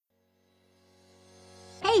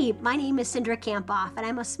Hey, my name is Cindra Kamphoff, and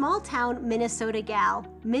I'm a small-town Minnesota gal,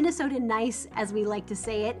 Minnesota nice as we like to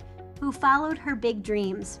say it, who followed her big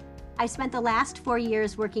dreams. I spent the last 4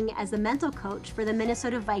 years working as a mental coach for the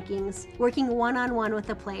Minnesota Vikings, working one-on-one with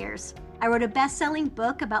the players. I wrote a best-selling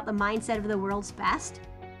book about the mindset of the world's best,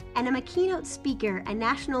 and I'm a keynote speaker and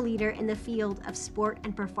national leader in the field of sport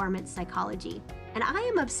and performance psychology. And I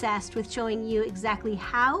am obsessed with showing you exactly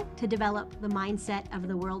how to develop the mindset of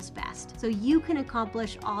the world's best so you can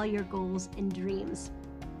accomplish all your goals and dreams.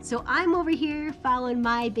 So I'm over here following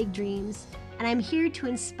my big dreams, and I'm here to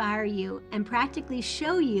inspire you and practically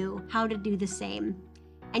show you how to do the same.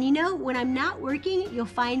 And you know, when I'm not working, you'll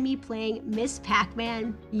find me playing Miss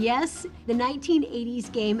Pac-Man. Yes, the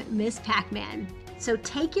 1980s game Miss Pac-Man. So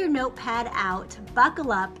take your notepad out,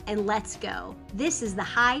 buckle up, and let's go. This is the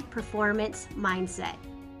High Performance Mindset.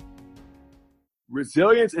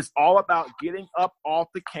 Resilience is all about getting up off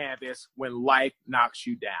the canvas when life knocks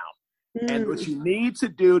you down. And what you need to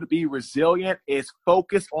do to be resilient is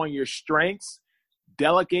focus on your strengths,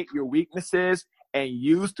 delegate your weaknesses, and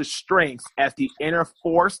use the strengths as the inner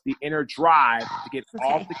force, the inner drive to get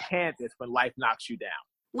off the canvas when life knocks you down.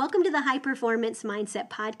 Welcome to the High Performance Mindset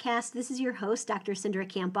Podcast. This is your host, Dr. Cindra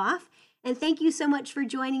Kamphoff, and thank you so much for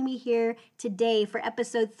joining me here today for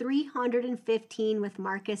episode 315 with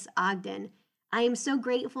Marcus Ogden. I am so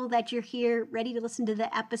grateful that you're here, ready to listen to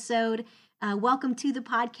the episode. Welcome to the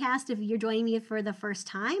podcast if you're joining me for the first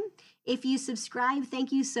time. If you subscribe,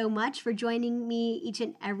 thank you so much for joining me each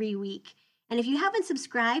and every week. And if you haven't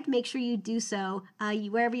subscribed, make sure you do so.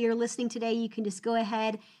 Wherever you're listening today, you can just go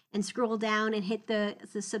ahead and scroll down and hit the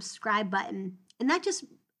subscribe button. And that just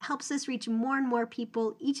helps us reach more and more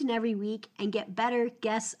people each and every week and get better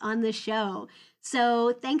guests on the show.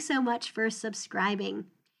 So thanks so much for subscribing.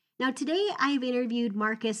 Now today I've interviewed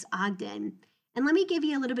Marcus Ogden. And let me give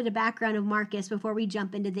you a little bit of background of Marcus before we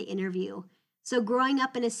jump into the interview. So growing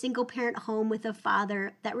up in a single parent home with a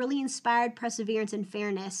father that really inspired perseverance and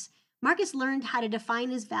fairness, Marcus learned how to define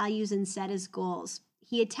his values and set his goals.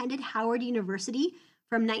 He attended Howard University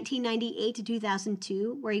from 1998 to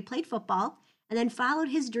 2002, where he played football, and then followed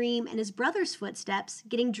his dream and his brother's footsteps,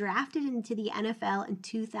 getting drafted into the NFL in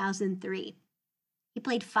 2003. He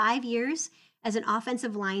played 5 years as an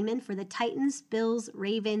offensive lineman for the Titans, Bills,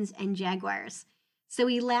 Ravens, and Jaguars. So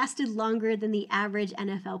he lasted longer than the average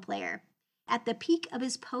NFL player. At the peak of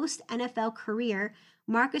his post-NFL career,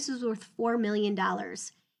 Marcus was worth $4 million.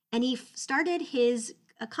 And he started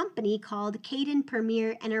a company called Caden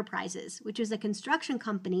Premier Enterprises, which was a construction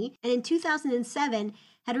company, and in 2007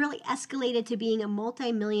 had really escalated to being a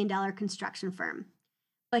multi-million-dollar construction firm.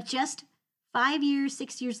 But just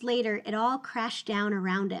 6 years later, it all crashed down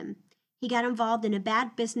around him. He got involved in a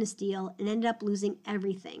bad business deal and ended up losing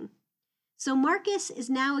everything. So Marcus is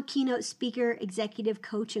now a keynote speaker, executive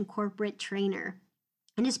coach, and corporate trainer.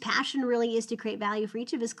 And his passion really is to create value for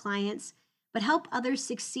each of his clients, but help others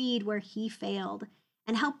succeed where he failed,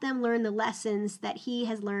 and help them learn the lessons that he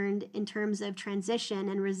has learned in terms of transition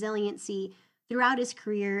and resiliency throughout his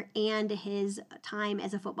career and his time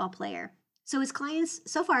as a football player. So his clients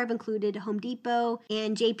so far have included Home Depot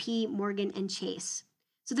and JP Morgan and Chase.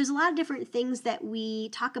 So there's a lot of different things that we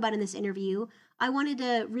talk about in this interview. I wanted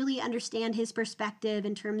to really understand his perspective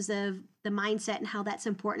in terms of the mindset and how that's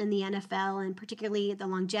important in the NFL, and particularly the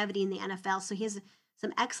longevity in the NFL. So he has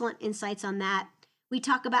some excellent insights on that. We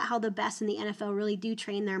talk about how the best in the NFL really do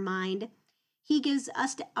train their mind. He gives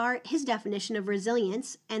us his definition of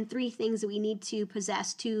resilience and 3 things that we need to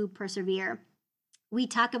possess to persevere. We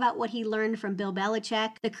talk about what he learned from Bill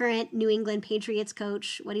Belichick, the current New England Patriots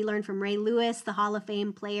coach, what he learned from Ray Lewis, the Hall of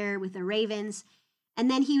Fame player with the Ravens. And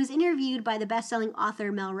then he was interviewed by the best-selling author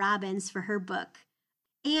Mel Robbins for her book.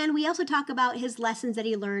 And we also talk about his lessons that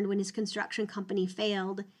he learned when his construction company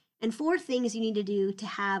failed, and 4 things you need to do to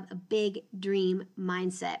have a big dream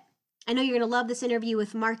mindset. I know you're going to love this interview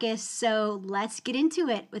with Marcus, so let's get into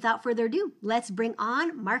it. Without further ado, let's bring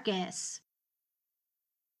on Marcus.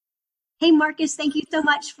 Hey, Marcus, thank you so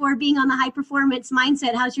much for being on the High Performance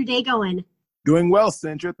Mindset. How's your day going? Doing well,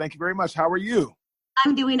 Cindra. Thank you very much. How are you?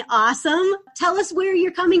 I'm doing awesome. Tell us where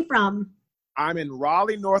you're coming from. I'm in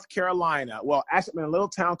Raleigh, North Carolina. Well, actually, I'm in a little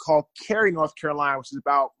town called Cary, North Carolina, which is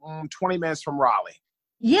about 20 minutes from Raleigh.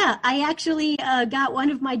 Yeah, I actually got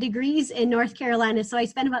one of my degrees in North Carolina, so I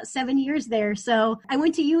spent about 7 years there. So I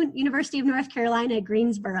went to University of North Carolina,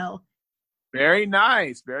 Greensboro. Very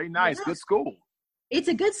nice. Very nice. Yeah. Good school. It's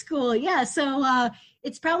a good school, yeah. So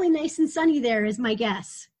it's probably nice and sunny there is my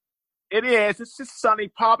guess. It is. It's just sunny,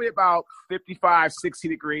 probably about 55, 60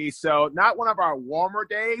 degrees. So not one of our warmer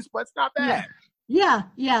days, but it's not bad. Yeah,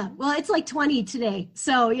 yeah. Well, it's like 20 today.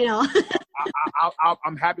 So,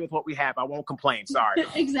 I'm happy with what we have. I won't complain. Sorry.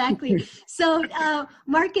 exactly. So,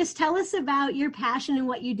 Marcus, tell us about your passion and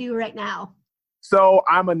what you do right now. So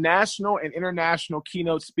I'm a national and international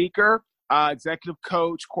keynote speaker, executive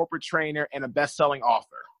coach, corporate trainer, and a best-selling author.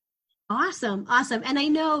 Awesome. Awesome. And I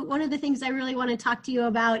know one of the things I really want to talk to you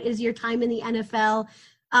about is your time in the NFL.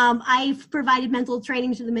 I've provided mental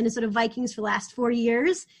training to the Minnesota Vikings for the last 4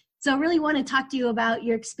 years. So I really want to talk to you about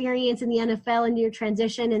your experience in the NFL and your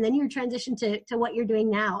transition, and then your transition to what you're doing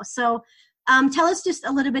now. So tell us just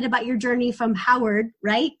a little bit about your journey from Howard,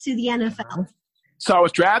 right, to the NFL. So I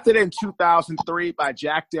was drafted in 2003 by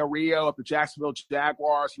Jack Del Rio of the Jacksonville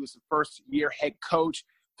Jaguars. He was the first-year head coach.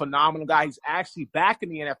 Phenomenal guy. He's actually back in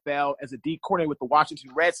the NFL as a D coordinator with the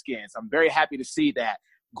Washington Redskins. I'm very happy to see that.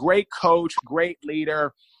 Great coach, great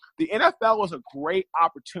leader. The NFL was a great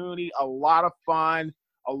opportunity, a lot of fun,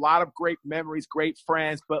 a lot of great memories, great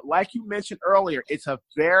friends. But like you mentioned earlier, it's a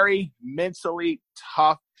very mentally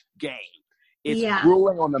tough game. It's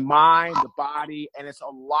grueling on the mind, the body, and it's a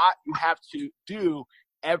lot you have to do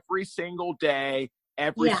every single day,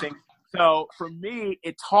 single. So for me,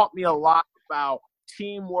 it taught me a lot about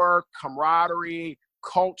teamwork, camaraderie,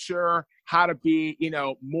 culture, how to be,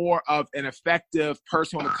 more of an effective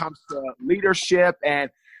person when it comes to leadership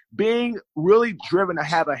and being really driven to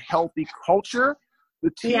have a healthy culture.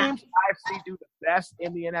 The teams I see do the best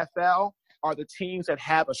in the NFL are the teams that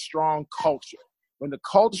have a strong culture. When the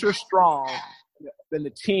culture is strong, then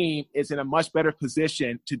the team is in a much better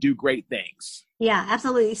position to do great things. Yeah,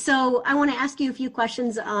 absolutely. So I want to ask you a few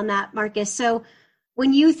questions on that, Marcus. So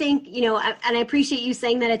when you think, and I appreciate you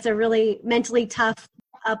saying that it's a really mentally tough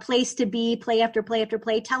place to be, play after play after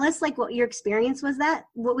play. Tell us what your experience was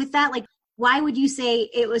with that. Like, why would you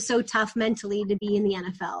say it was so tough mentally to be in the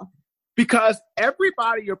NFL? Because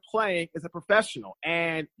everybody you're playing is a professional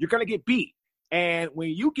and you're going to get beat. And when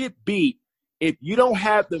you get beat, if you don't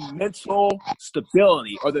have the mental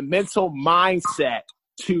stability or the mental mindset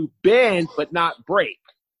to bend but not break,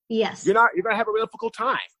 you're going to have a real difficult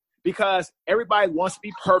time because everybody wants to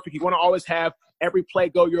be perfect. You want to always have every play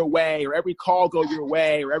go your way or every call go your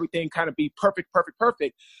way or everything kind of be perfect.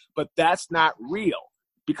 But that's not real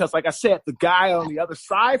because, like I said, the guy on the other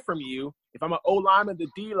side from you, if I'm an O lineman, the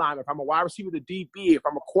D lineman, if I'm a wide receiver, the DB, if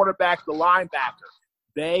I'm a quarterback, the linebacker,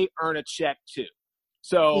 they earn a check too.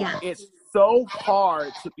 So it's so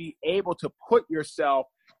hard to be able to put yourself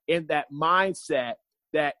in that mindset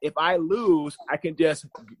that if I lose, I can just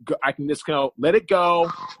go, let it go,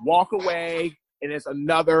 walk away, and it's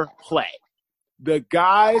another play. The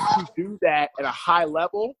guys who do that at a high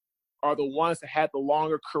level are the ones that have the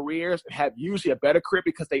longer careers and have usually a better career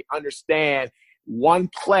because they understand one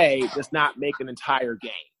play does not make an entire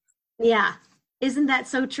game. Yeah. Isn't that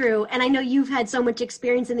so true? And I know you've had so much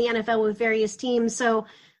experience in the NFL with various teams. So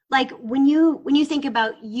when you think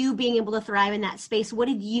about you being able to thrive in that space, what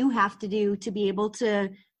did you have to do to be able to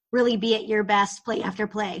really be at your best play after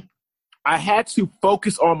play? I had to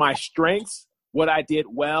focus on my strengths, what I did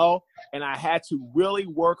well, and I had to really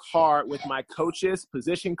work hard with my coaches,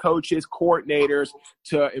 position coaches, coordinators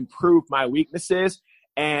to improve my weaknesses.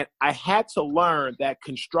 And I had to learn that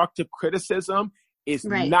constructive criticism is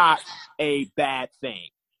not a bad thing.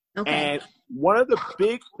 Okay. And one of the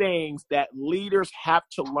big things that leaders have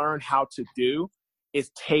to learn how to do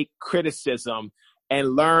is take criticism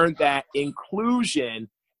and learn that inclusion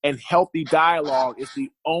and healthy dialogue is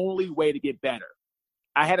the only way to get better.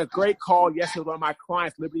 I had a great call yesterday with one of my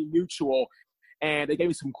clients, Liberty Mutual, and they gave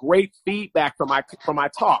me some great feedback from my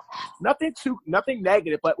talk. Nothing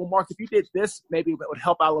negative, but well, Mark, if you did this, maybe it would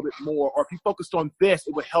help out a little bit more. Or if you focused on this,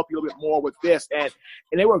 it would help you a little bit more with this. And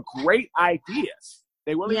they were great ideas.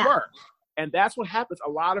 They really were. And that's what happens. A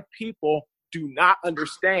lot of people do not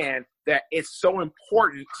understand that it's so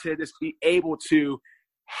important to just be able to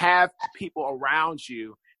have people around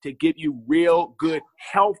you to give you real, good,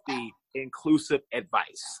 healthy, inclusive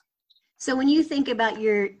advice. So when you think about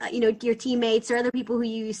your teammates or other people who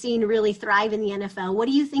you've seen really thrive in the NFL, what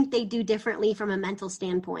do you think they do differently from a mental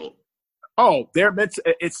standpoint? Oh, they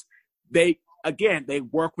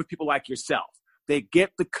work with people like yourself. They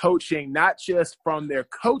get the coaching, not just from their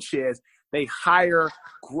coaches. They hire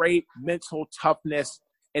great mental toughness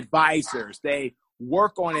advisors. They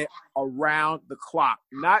work on it around the clock,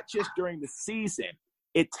 not just during the season.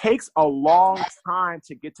 It takes a long time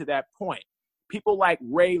to get to that point. People like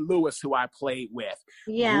Ray Lewis, who I played with,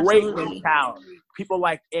 great absolutely. Mentality. People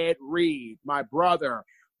like Ed Reed, my brother.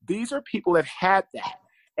 These are people that had that.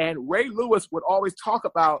 And Ray Lewis would always talk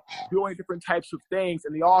about doing different types of things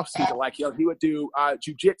in the off season. Like, he would do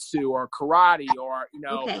jujitsu or karate or,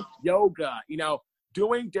 yoga,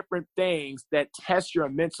 doing different things that test your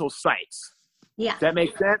mental psyches. Yeah. Does that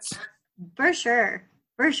make sense? For sure.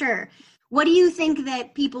 For sure. What do you think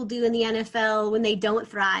that people do in the NFL when they don't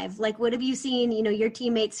thrive? Like, what have you seen, your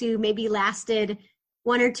teammates who maybe lasted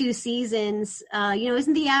 1 or 2 seasons,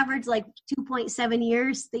 isn't the average like 2.7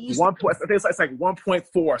 years that you? I think it's like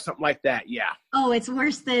 1.4, something like that. Yeah. Oh, it's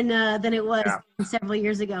worse than it was several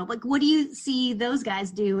years ago. Like, what do you see those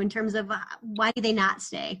guys do in terms of why do they not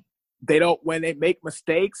stay? They don't. When they make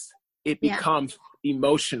mistakes, it becomes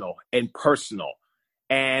emotional and personal,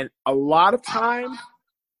 and a lot of times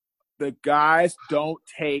the guys don't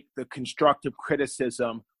take the constructive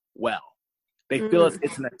criticism well. They feel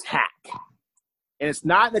it's an attack. And it's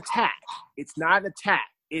not an attack. It's not an attack.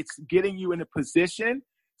 It's getting you in a position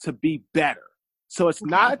to be better. So it's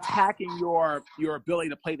not attacking your ability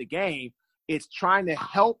to play the game. It's trying to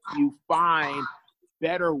help you find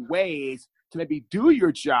better ways to maybe do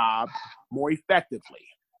your job more effectively.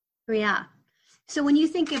 Yeah. So when you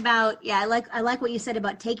think about, I like what you said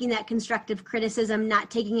about taking that constructive criticism,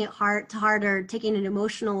 not taking it heart to heart or taking it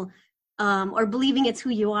emotional, or believing it's who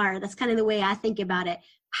you are. That's kind of the way I think about it.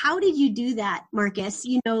 How did you do that, Marcus?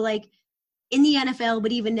 Like in the NFL,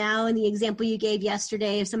 but even now in the example you gave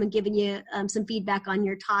yesterday of someone giving you some feedback on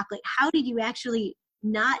your talk, like how did you actually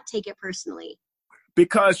not take it personally?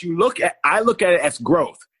 Because I look at it as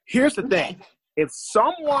growth. Here's the thing. If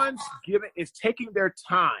someone's is taking their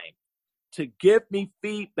time to give me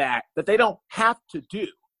feedback that they don't have to do,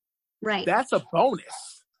 right? That's a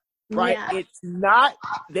bonus, right? Yeah. It's not,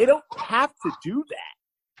 they don't have to do that.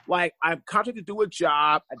 Like, I'm contracted to do a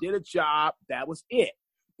job. I did a job. That was it.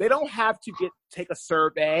 They don't have to take a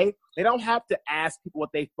survey. They don't have to ask people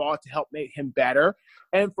what they thought to help make him better.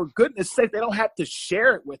 And for goodness sake, they don't have to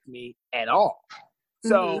share it with me at all.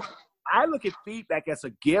 So I look at feedback as a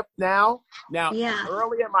gift now.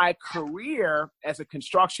 Early in my career as a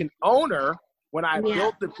construction owner, when I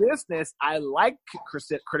built the business, I liked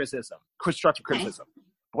criticism, constructive criticism.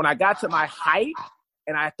 When I got to my height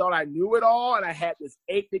and I thought I knew it all and I had this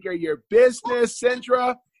 8-figure-a-year business,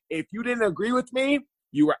 Cindra, if you didn't agree with me,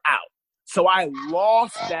 you were out. So I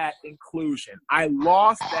lost that inclusion. I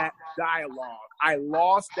lost that dialogue. I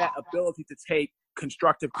lost that ability to take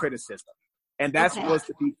constructive criticism. And that was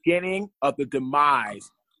the beginning of the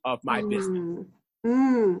demise of my business.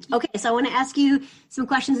 Okay, so I want to ask you some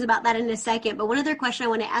questions about that in a second. But one other question I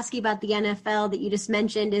want to ask you about the NFL that you just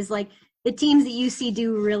mentioned is like the teams that you see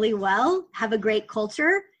do really well have a great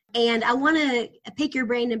culture. And I want to pick your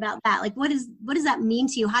brain about that. Like, what does that mean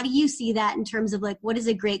to you? How do you see that in terms of like, what is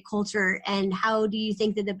a great culture and how do you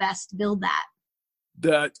think that the best build that?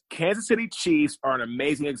 The Kansas City Chiefs are an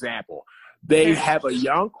amazing example. They have a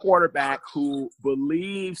young quarterback who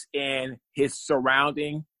believes in his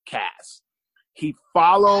surrounding cast. He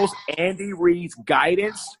follows Andy Reid's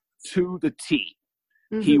guidance to the T.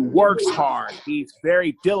 He works hard. He's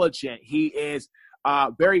very diligent. He is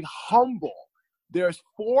very humble. There's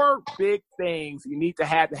 4 big things you need to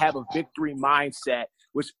have a victory mindset,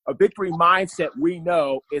 which a victory mindset we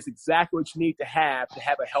know is exactly what you need to have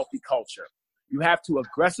a healthy culture. You have to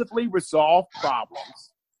aggressively resolve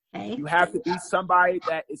problems. You have to be somebody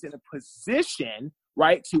that is in a position,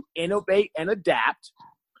 right, to innovate and adapt.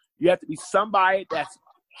 You have to be somebody that's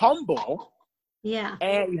humble. Yeah.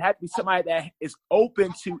 And you have to be somebody that is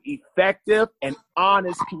open to effective and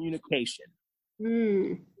honest communication.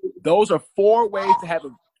 Those are 4 ways to have a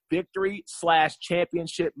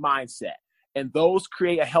victory/championship mindset. And those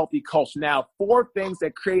create a healthy culture. Now, 4 things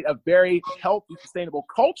that create a very healthy, sustainable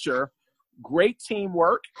culture: great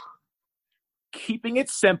teamwork, keeping it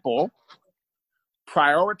simple,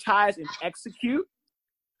 prioritize and execute,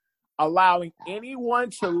 allowing anyone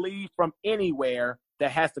to lead from anywhere that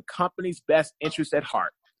has the company's best interest at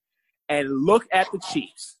heart. And look at the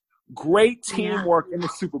Chiefs. Great teamwork in the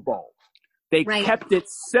Super Bowl. They kept it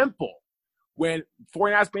simple. When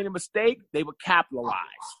 49ers made a mistake, they would capitalize,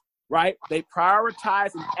 right? They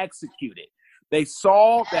prioritized and executed. They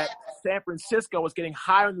saw that San Francisco was getting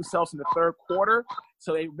high on themselves in the third quarter,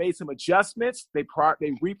 so they made some adjustments. They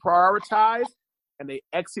reprioritized, and they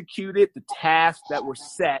executed the tasks that were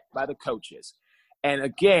set by the coaches. And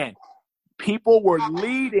again, people were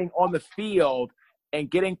leading on the field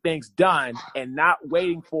and getting things done and not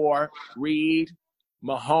waiting for Reid,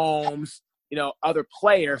 Mahomes, other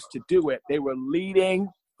players to do it. They were leading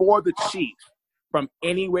for the Chiefs from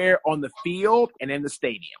anywhere on the field and in the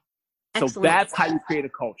stadium. Excellent. So that's how you create a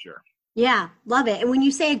culture. Yeah, love it. And when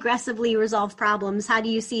you say aggressively resolve problems, how do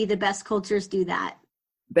you see the best cultures do that?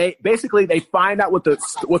 they find out what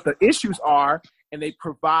the issues are, and they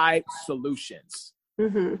provide solutions.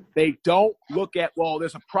 Mm-hmm. They don't look at, well,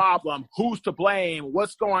 there's a problem, who's to blame,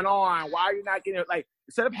 what's going on, why are you not getting it? Like,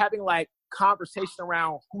 instead of having like conversation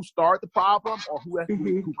around who started the problem or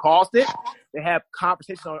who caused it, they have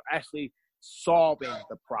conversation on actually solving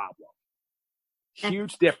the problem.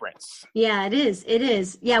 Huge difference. Yeah, it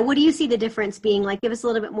is. Yeah, what do you see the difference being? Like, give us a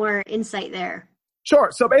little bit more insight there. Sure.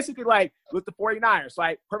 So basically, like with the 49ers,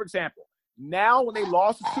 like, perfect example. Now, when they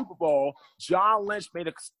lost the Super Bowl, John Lynch made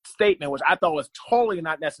a statement, which I thought was totally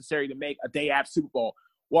not necessary to make a day after Super Bowl.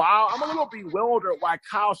 Well, I'm a little bewildered why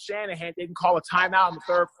Kyle Shanahan didn't call a timeout in the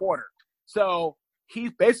third quarter. So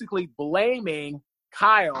he's basically blaming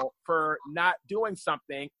Kyle for not doing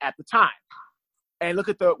something at the time. And look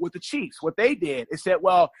at with the Chiefs, what they did. It said,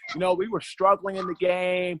 well, we were struggling in the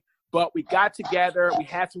game, but we got together, we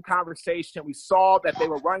had some conversation, we saw that they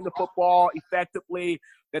were running the football effectively,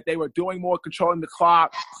 that they were doing more controlling the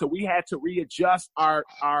clock, so we had to readjust our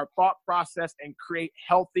thought process and create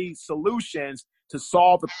healthy solutions to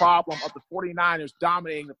solve the problem of the 49ers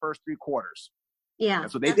dominating the first three quarters. Yeah,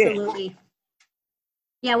 that's what they absolutely. did.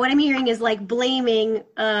 Yeah, what I'm hearing is like blaming,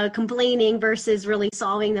 complaining versus really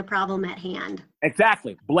solving the problem at hand.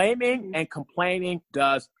 Exactly. Blaming and complaining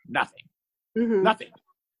does nothing. Mm-hmm. Nothing.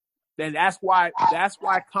 Then that's why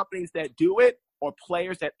companies that do it, or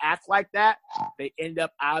players that act like that, they end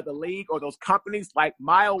up out of the league. Or those companies, like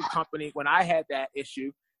my old company, when I had that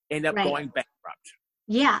issue, end up going bankrupt.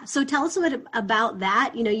 Yeah. So tell us a bit about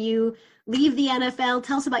that. You leave the NFL.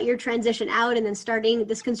 Tell us about your transition out and then starting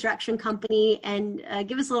this construction company, and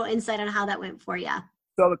give us a little insight on how that went for you.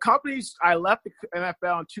 So the companies, I left the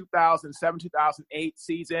NFL in 2007, 2008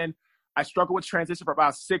 season. I struggled with transition for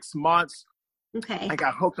about 6 months. Okay. I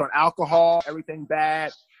got hooked on alcohol, everything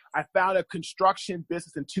bad. I found a construction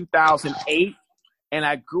business in 2008, and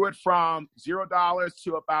I grew it from $0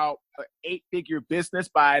 to about an 8-figure business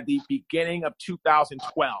by the beginning of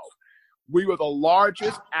 2012. We were the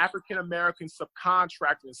largest African-American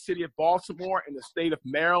subcontractor in the city of Baltimore and the state of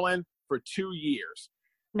Maryland for 2 years.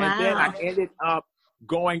 Wow. And then I ended up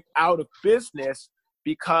going out of business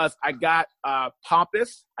because I got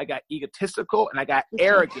pompous, I got egotistical, and I got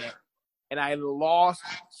arrogant. And I lost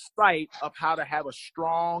sight of how to have a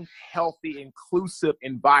strong, healthy, inclusive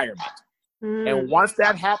environment. And once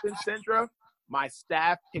that happened, Cindra, my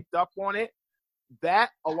staff picked up on it.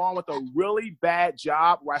 That, along with a really bad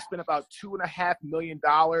job where I spent about $2.5 million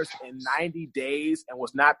in 90 days and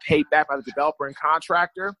was not paid back by the developer and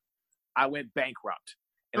contractor, I went bankrupt.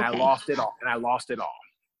 And I lost it all.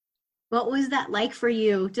 What was that like for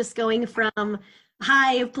you, just going from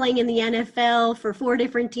high of playing in the NFL for 4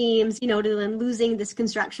 different teams, to then losing this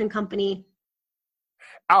construction company?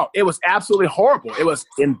 Oh, it was absolutely horrible. It was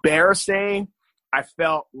embarrassing. I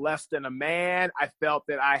felt less than a man. I felt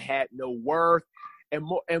that I had no worth. And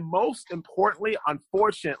most importantly,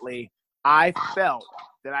 unfortunately, I felt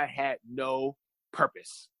that I had no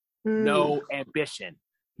purpose, no ambition,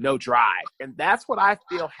 no drive. And that's what I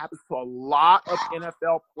feel happens to a lot of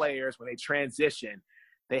NFL players when they transition.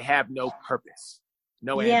 They have no purpose,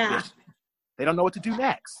 no ambition. They don't know what to do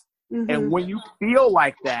next. And when you feel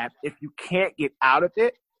like that, if you can't get out of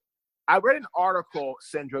it, I read an article,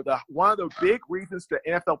 Cindra, one of the big reasons that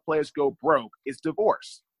NFL players go broke is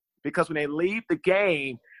divorce. Because when they leave the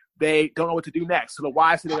game, they don't know what to do next. So the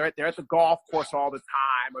wives, they're at the golf course all the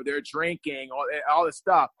time, or they're drinking, or all this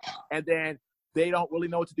stuff. And then they don't really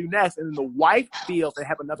know what to do next. And then the wife feels they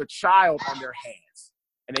have another child on their hands,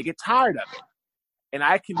 and they get tired of it. And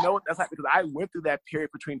I can know what that's like because I went through that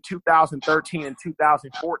period between 2013 and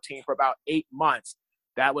 2014 for about 8 months.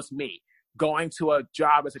 That was me. Going to a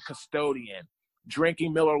job as a custodian,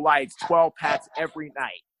 drinking Miller Lights, 12 packs every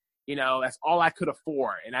night. That's all I could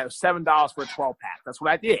afford. And I was $7 for a 12-pack. That's what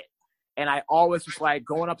I did. And I always was like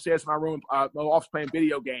going upstairs to my room, my office playing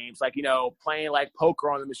video games, like, playing like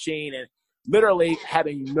poker on the machine and literally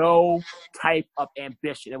having no type of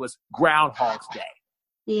ambition. It was Groundhog's Day.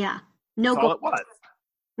 Yeah. No goal. That's all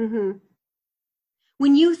it was.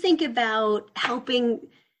 When you think about helping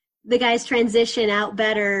the guys transition out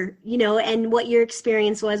better, and what your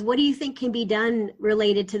experience was, what do you think can be done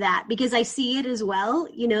related to that? Because I see it as well,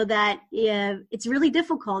 that it's really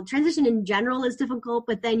difficult. Transition in general is difficult,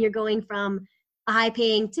 but then you're going from a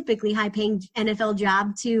typically high paying NFL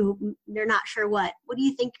job to they're not sure what. What do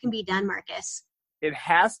you think can be done, Marcus? It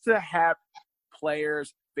has to have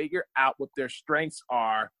players figure out what their strengths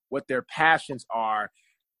are, what their passions are,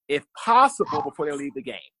 if possible, before they leave the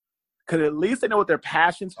game. Because at least they know what their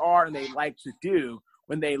passions are and they like to do.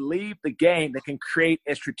 When they leave the game, they can create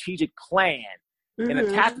a strategic plan and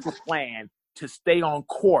a tactical plan to stay on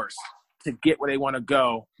course to get where they want to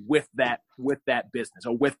go with that business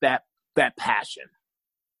or with that passion.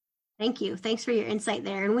 Thank you. Thanks for your insight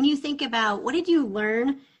there. And when you think about what did you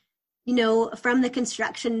learn, from the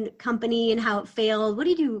construction company and how it failed,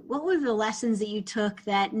 what were the lessons that you took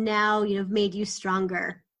that now, have made you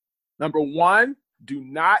stronger? Number one, do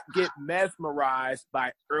not get mesmerized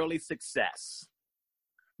by early success.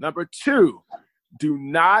 Number two, do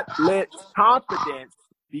not let confidence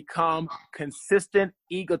become consistent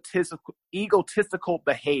egotistical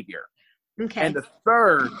behavior. Okay. And the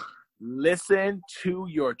third, listen to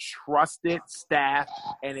your trusted staff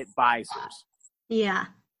and advisors. Yeah.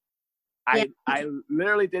 I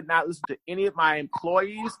literally did not listen to any of my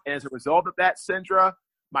employees. And as a result of that, Cindra,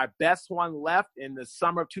 my best one left in the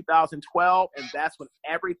summer of 2012. And that's when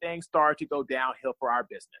everything started to go downhill for our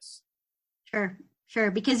business.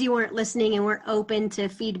 Sure. Because you weren't listening and weren't open to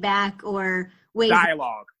feedback or ways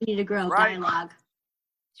dialogue. You need to grow. Right. Dialogue.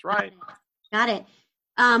 That's right. Got it.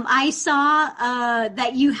 I saw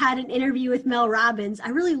that you had an interview with Mel Robbins. I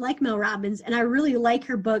really like Mel Robbins, and I really like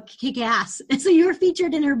her book, Kick Ass. And so you were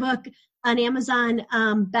featured in her book on Amazon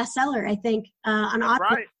bestseller, I think, on Audible.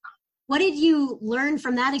 Right. What did you learn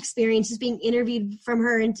from that experience, just being interviewed from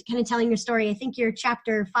her and kind of telling your story? I think you're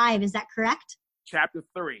chapter 5. Is that correct? Chapter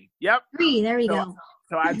 3. Yep. 3. There we go.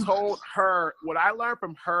 So I told her, what I learned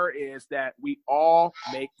from her is that we all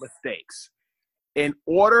make mistakes. In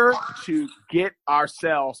order to get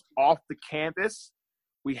ourselves off the canvas,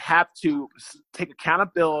 we have to take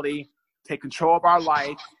accountability, take control of our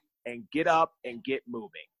life, and get up and get moving.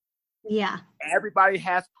 Yeah. Everybody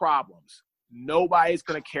has problems. Nobody's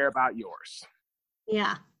going to care about yours.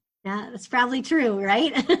 Yeah, that's probably true,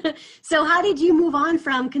 right? So how did you move on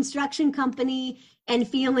from construction company and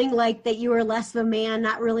feeling like that you were less of a man,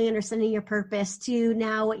 not really understanding your purpose, to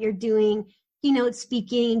now what you're doing, keynote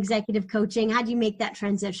speaking, executive coaching? How do you make that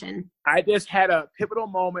transition? I just had a pivotal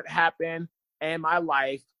moment happen in my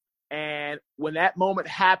life. And when that moment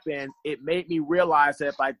happened, it made me realize that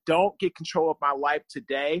if I don't get control of my life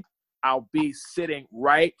today, I'll be sitting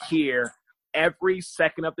right here every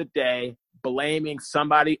second of the day, blaming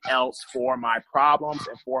somebody else for my problems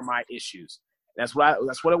and for my issues. That's what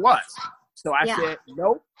it was. So I said,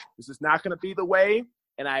 nope, this is not going to be the way.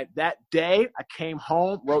 And that day I came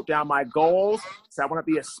home, wrote down my goals, said I want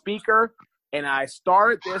to be a speaker. And I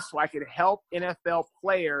started this so I could help NFL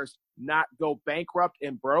players not go bankrupt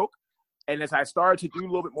and broke. And as I started to do a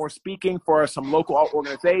little bit more speaking for some local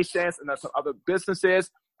organizations and some other businesses,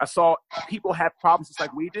 I saw people have problems just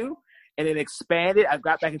like we do. And it expanded. I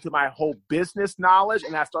got back into my whole business knowledge,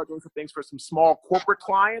 and I started doing some things for some small corporate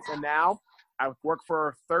clients. And now I work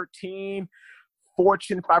for 13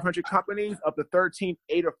 Fortune 500 companies, of the 13,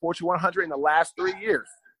 8 are Fortune 100 in the last 3 years.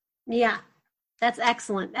 Yeah, that's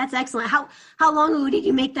excellent. That's excellent. How long ago did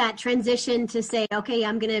you make that transition to say, okay,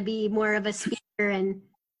 I'm going to be more of a speaker? And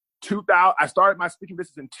I started my speaking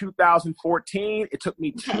business in 2014. It took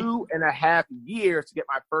me 2.5 years to get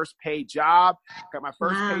my first paid job. Got my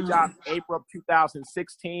first paid job in April of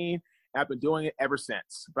 2016, and I've been doing it ever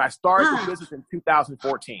since. But I started the business in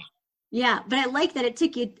 2014. Yeah, but I like that it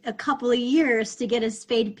took you a couple of years to get a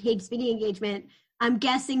paid speaking engagement. I'm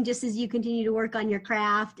guessing just as you continue to work on your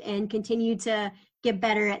craft and continue to get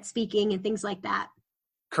better at speaking and things like that.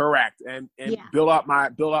 Correct. And build up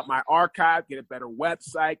my archive, get a better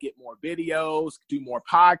website, get more videos, do more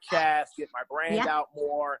podcasts, get my brand out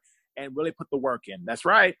more, and really put the work in. That's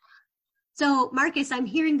right. So, Marcus, I'm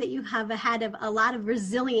hearing that you have had a lot of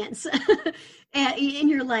resilience in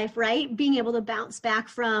your life, right? Being able to bounce back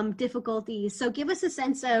from difficulties. So give us a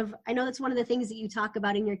sense of, I know that's one of the things that you talk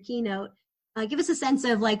about in your keynote. Give us a sense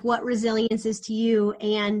of like what resilience is to you,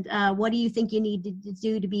 and what do you think you need to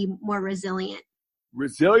do to be more resilient?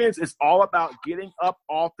 Resilience is all about getting up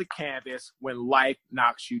off the canvas when life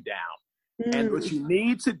knocks you down. And what you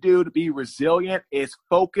need to do to be resilient is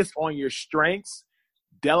focus on your strengths,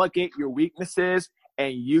 delegate your weaknesses,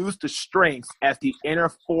 and use the strengths as the inner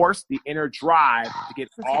force, the inner drive to get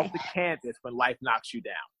off the canvas when life knocks you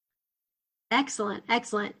down.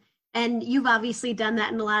 Excellent. And you've obviously done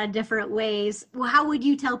that in a lot of different ways. Well, how would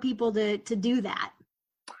you tell people to do that?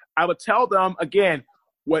 I would tell them, again,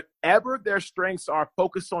 whatever their strengths are,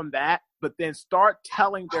 focus on that, but then start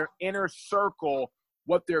telling their inner circle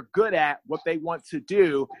what they're good at, what they want to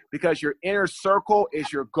do, because your inner circle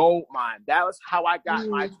is your gold mine. That was how I got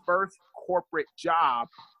my first corporate job,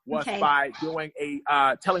 was by doing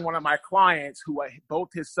telling one of my clients, who both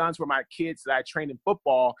his sons were my kids that I trained in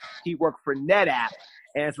football. He worked for NetApp.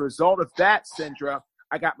 And as a result of that, Cindra,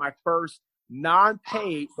 I got my first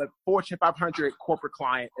non-paid but Fortune 500 corporate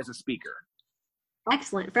client as a speaker.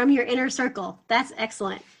 Excellent. From your inner circle. That's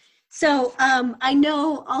excellent. So I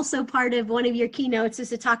know also part of one of your keynotes is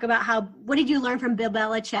to talk about what did you learn from Bill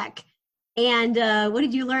Belichick? And what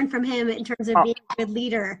did you learn from him in terms of being a good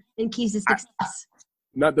leader and keys to success?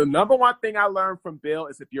 The number one thing I learned from Bill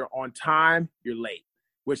is if you're on time, you're late,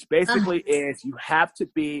 which basically is you have to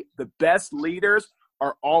be the best leaders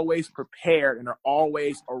are always prepared and are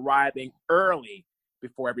always arriving early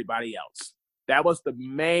before everybody else. That was the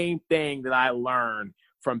main thing that I learned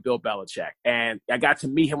from Bill Belichick. And I got to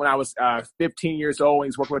meet him when I was 15 years old.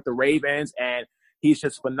 He's working with the Ravens, and he's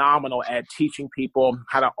just phenomenal at teaching people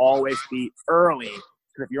how to always be early.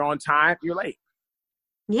 Because if you're on time, you're late.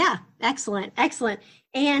 Yeah, excellent, excellent.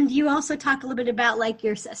 And you also talk a little bit about like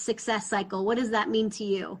your success cycle. What does that mean to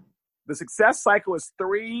you? The success cycle is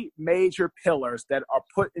 3 major pillars that are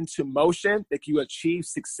put into motion that you achieve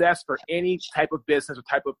success for any type of business or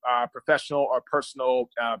type of professional or personal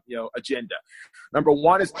agenda. Number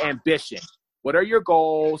 1 is ambition. What are your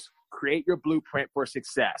goals? Create your blueprint for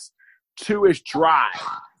success. 2 is drive.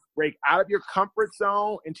 Break out of your comfort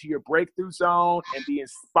zone into your breakthrough zone and be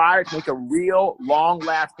inspired to make a real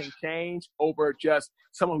long-lasting change over just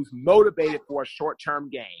someone who's motivated for a short-term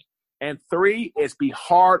gain. And 3 is be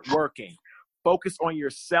hardworking. Focus on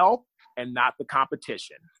yourself and not the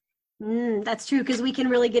competition. That's true, because we can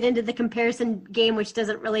really get into the comparison game, which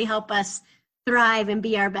doesn't really help us thrive and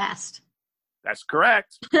be our best. That's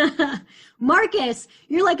correct. Marcus,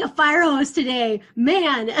 you're like a fire hose today.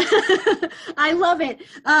 Man, I love it.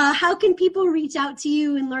 How can people reach out to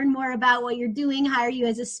you and learn more about what you're doing, hire you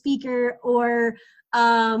as a speaker, or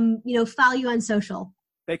follow you on social?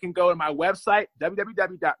 They can go to my website,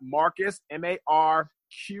 www.marcus, MARQUES,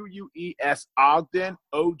 Ogden,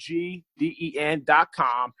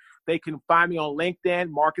 OGDEN.com. They can find me on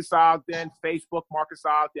LinkedIn, Marcus Ogden, Facebook, Marcus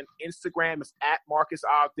Ogden, Instagram is @Marcus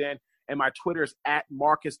Ogden, and my Twitter is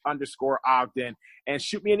 @Marcus_Ogden. And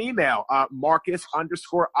shoot me an email,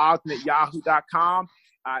 Marcus_Ogden@yahoo.com.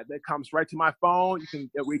 That comes right to my phone. You can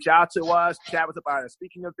reach out to us, chat with us about a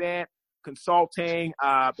speaking event, consulting,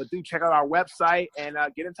 but do check out our website and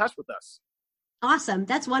get in touch with us. Awesome.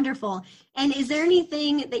 That's wonderful. And is there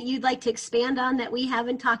anything that you'd like to expand on that we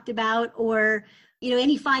haven't talked about, or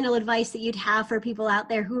any final advice that you'd have for people out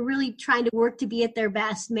there who are really trying to work to be at their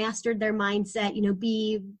best, mastered their mindset,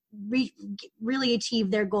 really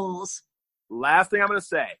achieve their goals? Last thing I'm going to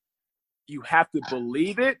say, you have to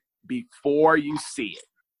believe it before you see it.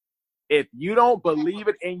 If you don't believe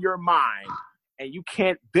it in your mind and you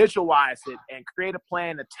can't visualize it and create a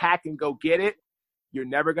plan, attack, and go get it, you're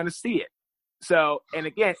never going to see it. So, and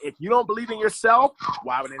again, if you don't believe in yourself,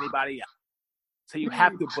 why would anybody else? So you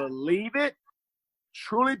have to believe it,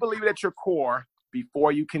 truly believe it at your core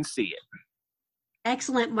before you can see it.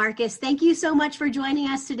 Excellent, Marcus. Thank you so much for joining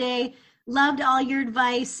us today. Loved all your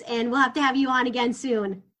advice, and we'll have to have you on again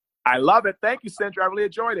soon. I love it. Thank you, Sandra. I really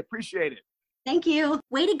enjoyed it. Appreciate it. Thank you.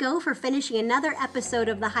 Way to go for finishing another episode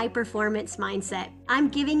of the High Performance Mindset. I'm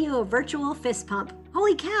giving you a virtual fist pump.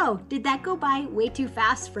 Holy cow, did that go by way too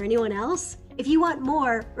fast for anyone else? If you want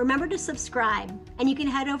more, remember to subscribe, and you can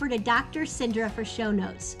head over to Dr. Sindra for show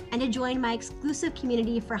notes and to join my exclusive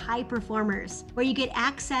community for high performers, where you get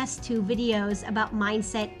access to videos about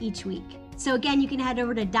mindset each week. So again, you can head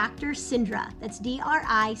over to Dr. Sindra, that's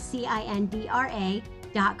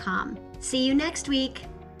DRICINDRA.com. See you next week.